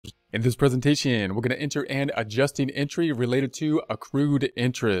In this presentation, we're going to enter an adjusting entry related to accrued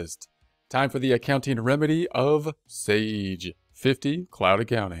interest. Time for the accounting remedy of Sage 50 Cloud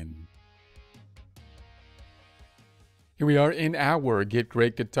Accounting. Here we are in our Get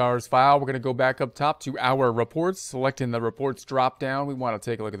Great Guitars file. We're going to go back up top to our reports, selecting the reports drop down. We want to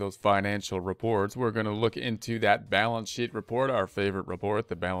take a look at those financial reports. We're going to look into that balance sheet report, our favorite report,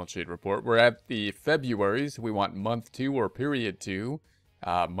 the balance sheet report. We're at the February's. We want month 2 or period 2.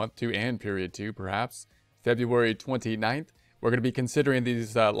 Month 2 and period 2, perhaps. February 29th. We're going to be considering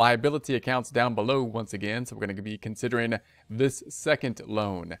these liability accounts down below once again. So we're going to be considering this second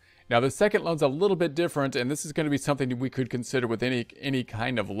loan. Now, the second loan's a little bit different, and this is going to be something that we could consider with any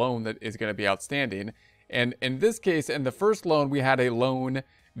kind of loan that is going to be outstanding. And in this case, in the first loan, we had a loan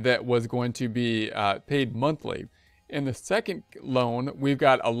that was going to be paid monthly. In the second loan, we've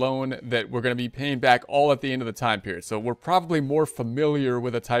got a loan that we're going to be paying back all at the end of the time period. So we're probably more familiar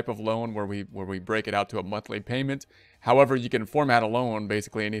with a type of loan where we break it out to a monthly payment. However, you can format a loan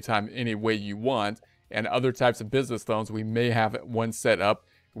basically anytime, any way you want. And other types of business loans, we may have one set up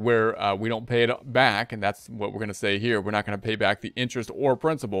where we don't pay it back. And that's what we're going to say here. We're not going to pay back the interest or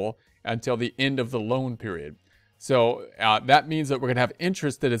principal until the end of the loan period. So that means that we're going to have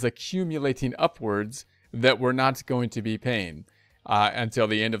interest that is accumulating upwards that we're not going to be paying until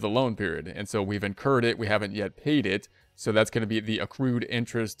the end of the loan period. And so we've incurred it, we haven't yet paid it, so that's going to be the accrued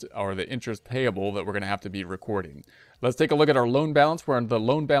interest or the interest payable that we're going to have to be recording. Let's take a look at our loan balance. We're on the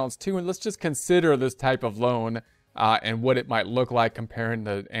loan balance 2, and let's just consider this type of loan and what it might look like comparing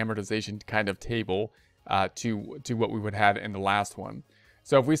the amortization kind of table to what we would have in the last one.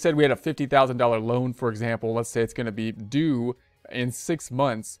 So if we said we had a $50,000 loan, for example, let's say it's going to be due in 6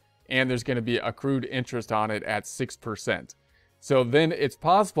 months, and there's going to be accrued interest on it at 6%. So then it's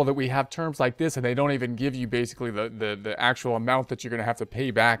possible that we have terms like this and they don't even give you basically the actual amount that you're going to have to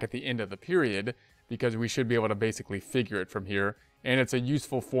pay back at the end of the period, because we should be able to basically figure it from here. And it's a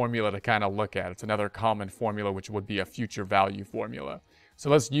useful formula to kind of look at. It's another common formula, which would be a future value formula. So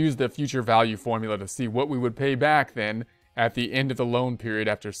let's use the future value formula to see what we would pay back then at the end of the loan period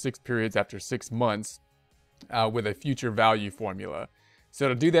after 6 periods, after 6 months with a future value formula. So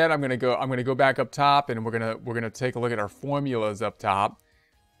to do that, I'm gonna go back up top, and we're gonna take a look at our formulas up top.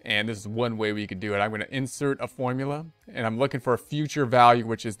 And this is one way we could do it. I'm gonna insert a formula, and I'm looking for a future value,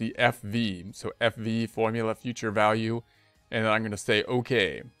 which is the FV. So FV formula, future value, and then I'm gonna say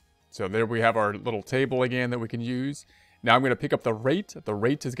OK. So there we have our little table again that we can use. Now I'm gonna pick up the rate. The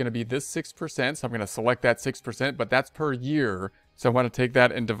rate is gonna be this 6%. So I'm gonna select that 6%, but that's per year. So I want to take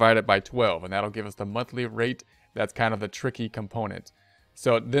that and divide it by 12, and that'll give us the monthly rate. That's kind of the tricky component.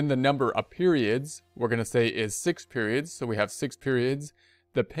 So then the number of periods we're going to say is 6 periods. So we have 6 periods.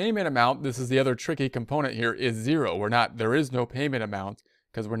 The payment amount, this is the other tricky component here, is 0. There is no payment amount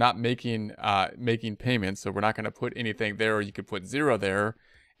because we're not making payments. So we're not going to put anything there, or you could put 0 there.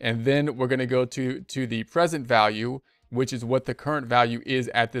 And then we're going to go to the present value, which is what the current value is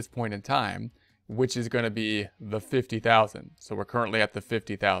at this point in time, which is going to be the 50,000. So we're currently at the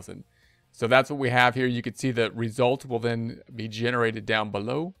 50,000. So that's what we have here. You can see the result will then be generated down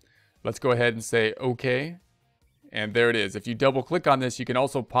below. Let's go ahead and say OK. And there it is. If you double click on this, you can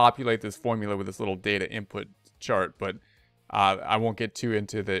also populate this formula with this little data input chart. But I won't get too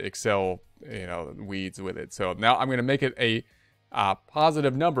into the Excel weeds with it. So now I'm going to make it a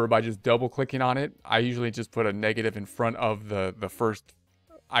positive number by just double clicking on it. I usually just put a negative in front of the first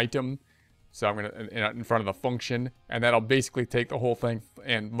item. So I'm going to, in front of the function, and that'll basically take the whole thing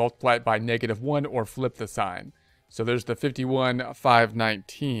and multiply it by -1 or flip the sign. So there's the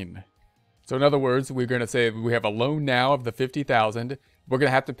 51,519. So in other words, we're going to say we have a loan now of the 50,000. We're going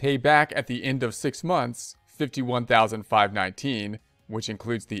to have to pay back at the end of 6 months, 51,519, which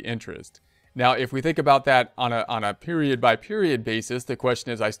includes the interest. Now, if we think about that on a period by period basis, the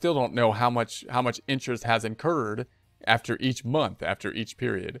question is, I still don't know how much interest has incurred after each month, after each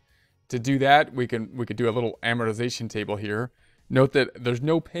period. To do that, we could do a little amortization table here. Note that there's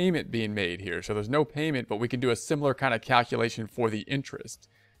no payment being made here. So there's no payment, but we can do a similar kind of calculation for the interest.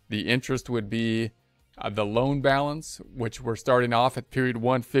 The interest would be the loan balance, which we're starting off at period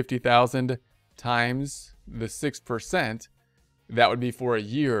 1, 50,000 times the 6%. That would be for a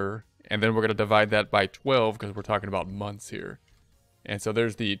year. And then we're going to divide that by 12 because we're talking about months here. And so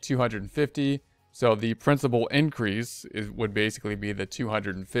there's the 250. So the principal increase would basically be the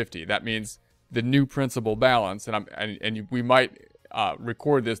 250. That means the new principal balance, and we might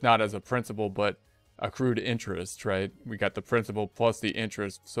record this not as a principal but accrued interest, right? We got the principal plus the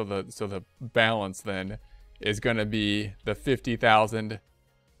interest, so the balance then is going to be the 50,000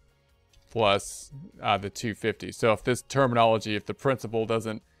 plus the 250. So if this terminology, if the principal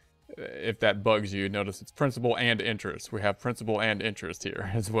doesn't if that bugs you, notice it's principal and interest. We have principal and interest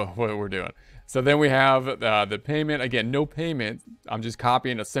here is what we're doing. So then we have the payment. Again, no payment. I'm just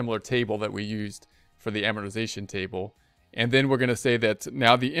copying a similar table that we used for the amortization table. And then we're going to say that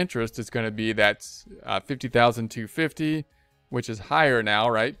now the interest is going to be that 50,250, which is higher now,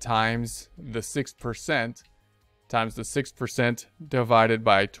 right? Times the 6%, times the 6% divided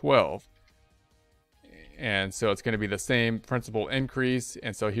by 12. And so it's going to be the same principal increase.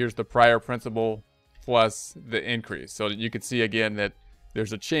 And so here's the prior principal plus the increase. So you can see again that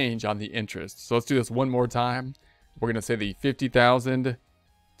there's a change on the interest. So let's do this one more time. We're going to say the 50,000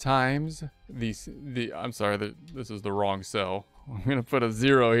 times I'm sorry, this is the wrong cell. I'm going to put a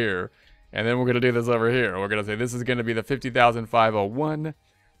 0 here. And then we're going to do this over here. We're going to say this is going to be the 50,501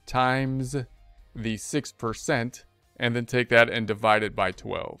 times the 6%, and then take that and divide it by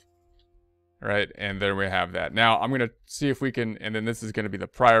 12. Right, and there we have that. Now I'm going to see if we can, and then this is going to be the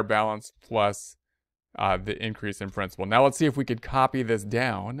prior balance plus the increase in principal. Now let's see if we could copy this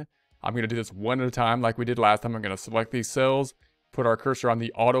down. I'm going to do this one at a time like we did last time. I'm going to select these cells, put our cursor on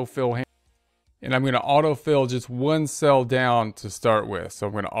the autofill hand, and I'm going to autofill just one cell down to start with. So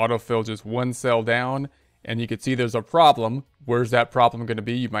I'm going to autofill just one cell down, and you can see there's a problem. Where's that problem going to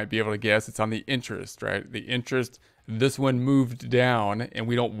be? You might be able to guess. It's on the interest, right? The interest, this one moved down, and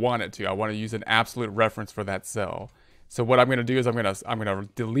we don't want it to. I want to use an absolute reference for that cell. So what I'm going to do is I'm going to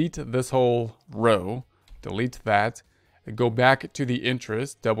delete this whole row, delete that, go back to the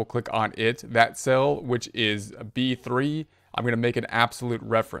interest, double click on it, that cell, which is B3. I'm going to make an absolute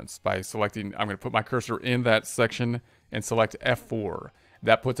reference by selecting, I'm going to put my cursor in that section and select F4.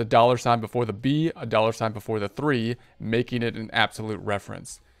 That puts a $sign before the B, a $sign before the 3, making it an absolute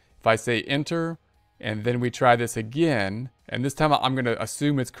reference. If I say enter, and then we try this again, and this time I'm going to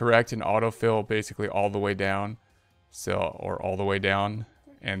assume it's correct and autofill basically all the way down. So, or all the way down.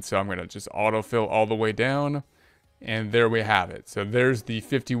 And so I'm going to just autofill all the way down, and there we have it. So there's the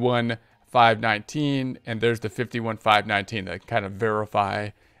 51,519, and there's the 51,519 that kind of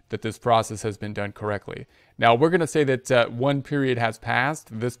verify that this process has been done correctly. Now we're going to say that one period has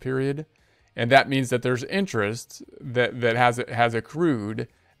passed, this period, and that means that there's interest that has accrued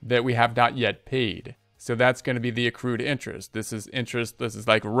that we have not yet paid. So that's going to be the accrued interest. This is interest, this is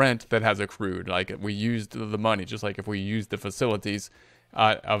like rent that has accrued, like we used the money, just like if we used the facilities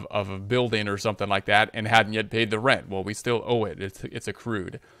of a building or something like that and hadn't yet paid the rent. Well, we still owe it, it's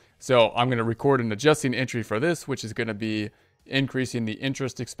accrued. So I'm going to record an adjusting entry for this, which is going to be increasing the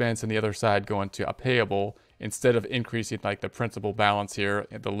interest expense and the other side going to a payable. Instead of increasing like the principal balance here,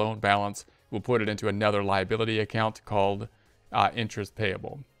 the loan balance, we'll put it into another liability account called interest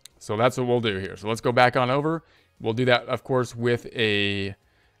payable. So that's what we'll do here. So let's go back on over. We'll do that, of course, with a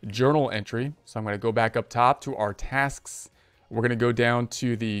journal entry. So I'm going to go back up top to our tasks. We're going to go down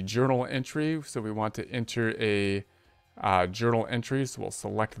to the journal entry. So we want to enter a journal entry. So we'll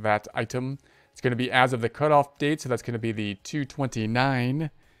select that item. It's going to be as of the cutoff date. So that's going to be the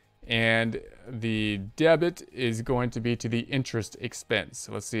 2/29. And the debit is going to be to the interest expense.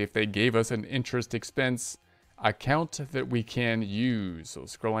 So let's see if they gave us an interest expense account that we can use. So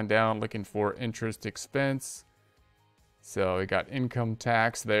scrolling down, looking for interest expense. So we got income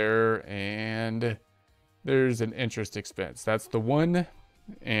tax there, and there's an interest expense. That's the one.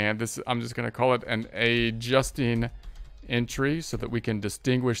 And this, I'm just going to call it an adjusting entry so that we can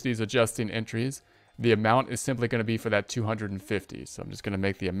distinguish these adjusting entries. The amount is simply going to be for that 250. So I'm just going to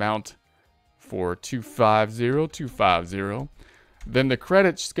make the amount for 250. Then the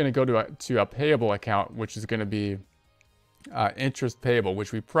credit's going to go to a payable account, which is going to be interest payable,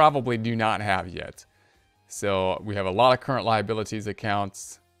 which we probably do not have yet. So we have a lot of current liabilities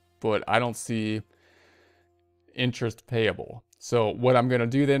accounts, but I don't see interest payable. So what I'm going to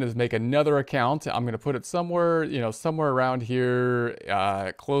do then is make another account. I'm going to put it somewhere, somewhere around here,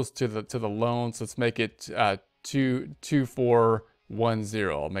 close to the loan. So let's make it 2410.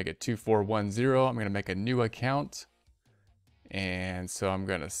 I'll make it 2410. I'm going to make a new account. And so I'm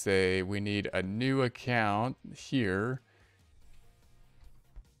going to say we need a new account here.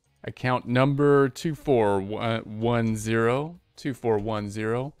 Account number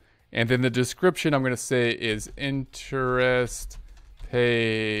 2410. And then the description I'm going to say is interest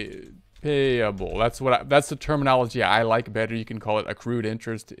payable. That's the terminology I like better. You can call it accrued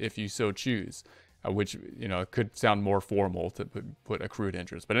interest if you so choose, which could sound more formal to put accrued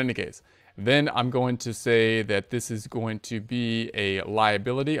interest. But in any case, then I'm going to say that this is going to be a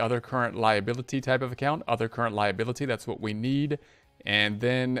liability, other current liability type of account, other current liability. That's what we need. And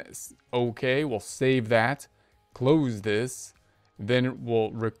then okay, we'll save that, close this. Then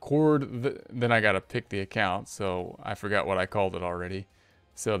we'll record, then I got to pick the account, so I forgot what I called it already.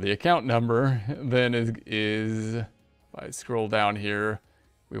 So the account number then is if I scroll down here,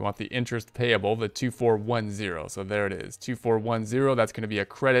 we want the interest payable, the 2410. So there it is, 2410. That's going to be a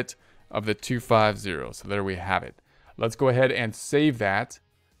credit of the 250. So there we have it. Let's go ahead and save that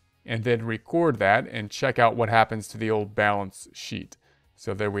and then record that and check out what happens to the old balance sheet.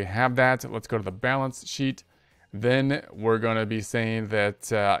 So there we have that. Let's go to the balance sheet. Then we're going to be saying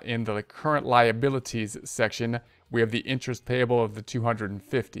that in the current liabilities section, we have the interest payable of the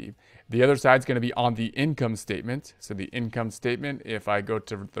 250. The other side is going to be on the income statement. So the income statement, if I go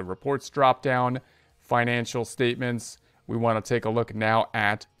to the reports drop down, financial statements, we want to take a look now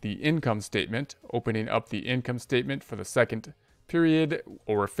at the income statement, opening up the income statement for the second period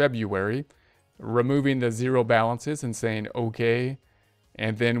or February, removing the zero balances and saying okay.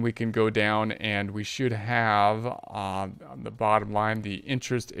 And then we can go down and we should have on the bottom line the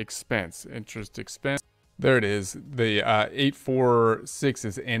interest expense. There it is. The 846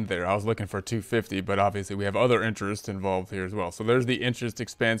 is in there. I was looking for 250, but obviously we have other interest involved here as well. So there's the interest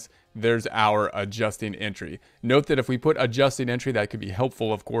expense. There's our adjusting entry. Note that if we put adjusting entry, that could be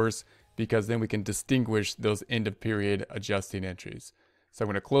helpful, of course, because then we can distinguish those end of period adjusting entries. So I'm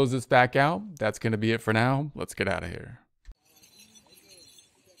going to close this back out. That's going to be it for now. Let's get out of here.